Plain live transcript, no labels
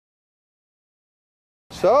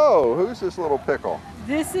So, who's this little Pickle?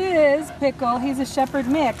 This is Pickle. He's a shepherd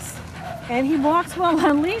mix. And he walks well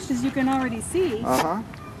on leash, as you can already see.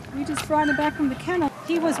 We just brought him back from the kennel.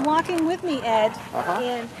 He was walking with me, Ed,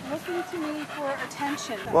 and looking to me for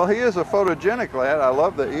attention. Well, he is a photogenic lad. I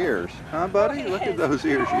love the ears. Huh, buddy? Look at those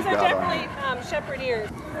ears you got on him. Those are definitely shepherd ears.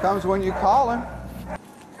 Comes when you call him.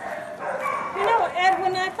 You know, Ed,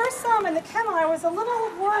 when I first saw him in the kennel, I was a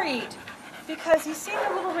little worried because he seemed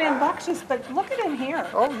a little rambunctious, but look at him here.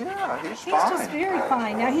 Oh, yeah, he's fine. He's just very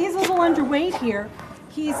fine. Now, he's a little underweight here.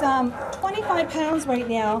 He's 25 pounds right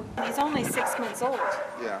now. He's only 6 months old.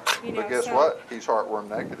 Yeah, but guess what? He's heartworm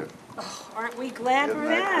negative. Oh, aren't we glad Isn't for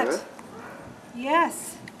that? Good?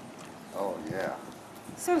 Yes. Oh, yeah.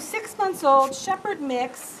 So 6 months old, shepherd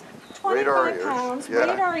mix, 25 pounds,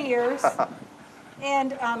 radar ears,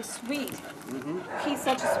 and sweet. He's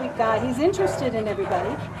such a sweet guy. He's interested in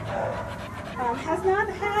everybody. Has not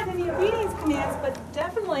had any obedience commands, but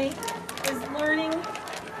definitely is learning,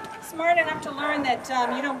 smart enough to learn that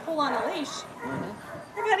you don't pull on a leash.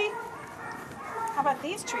 Hey, buddy. How about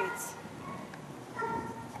these treats?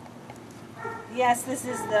 Yes, this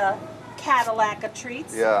is the Cadillac of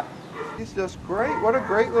treats. Yeah. He's just great. What a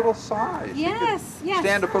great little size. Yes, yes.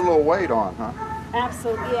 Stand to put a little weight on, huh?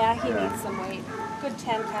 Absolutely. Yeah, he needs some weight. Good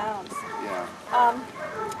 10 pounds. Yeah.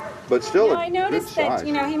 But still, I noticed that,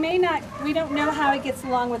 you know, he may not, we don't know how he gets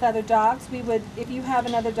along with other dogs. We would, if you have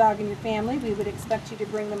another dog in your family, we would expect you to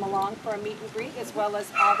bring them along for a meet and greet, as well as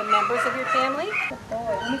all the members of your family. Good boy.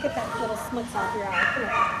 Let me get that little smuts off your eye. Come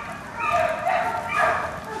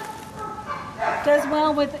here. Does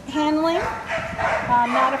well with handling.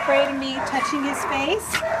 Not afraid of me touching his face.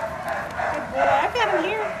 Good boy. I've got him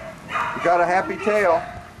here. You got a happy tail.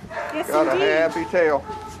 Yes, got indeed. a happy tail.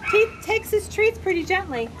 He takes his treats pretty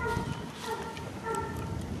gently.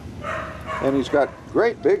 And he's got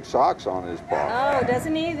great big socks on his paw. Oh,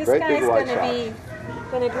 doesn't he? This Great guy's going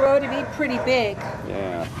to grow to be pretty big.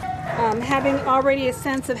 Yeah. Having already a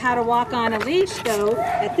sense of how to walk on a leash, though,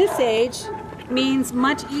 at this age, means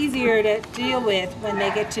much easier to deal with when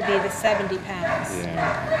they get to be the 70 pounds.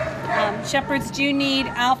 Yeah. Shepherds do need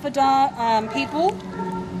alpha dog people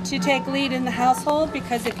to take lead in the household,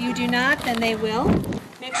 because if you do not, then they will.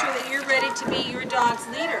 Make sure that you're ready to be your dog's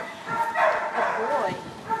leader. Good boy.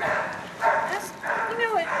 You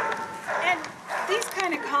know, and these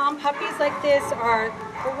kind of calm puppies like this are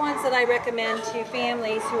the ones that I recommend to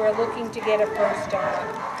families who are looking to get a first dog.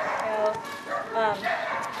 You know,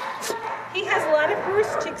 he has a lot of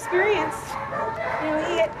first experience. You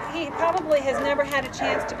know, he probably has never had a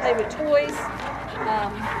chance to play with toys,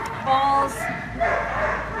 balls.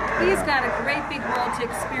 He's got a great big world to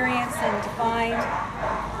experience and to find.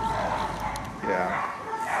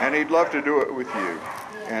 Yeah. And he'd love to do it with you.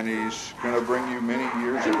 And he's going to bring you many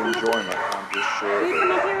years of enjoyment, I'm just sure. Will you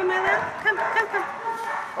come up here in my lap? Come.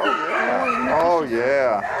 Oh, yeah. Oh,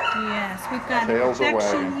 yeah. Yes, we've got Tails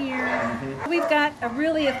affection here. We've got a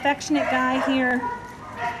really affectionate guy here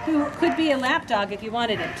who could be a lap dog if you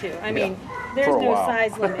wanted him to. I mean, there's no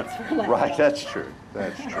size limits for lap Right, dogs. that's true.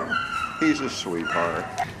 That's true. He's a sweetheart.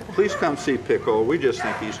 Please come see Pickle. We just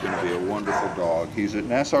think he's going to be a wonderful dog. He's at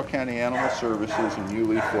Nassau County Animal Services in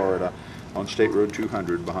Yulee, Florida, on State Road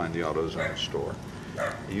 200 behind the AutoZone store.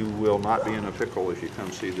 You will not be in a pickle if you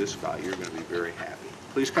come see this guy. You're going to be very happy.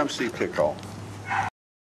 Please come see Pickle.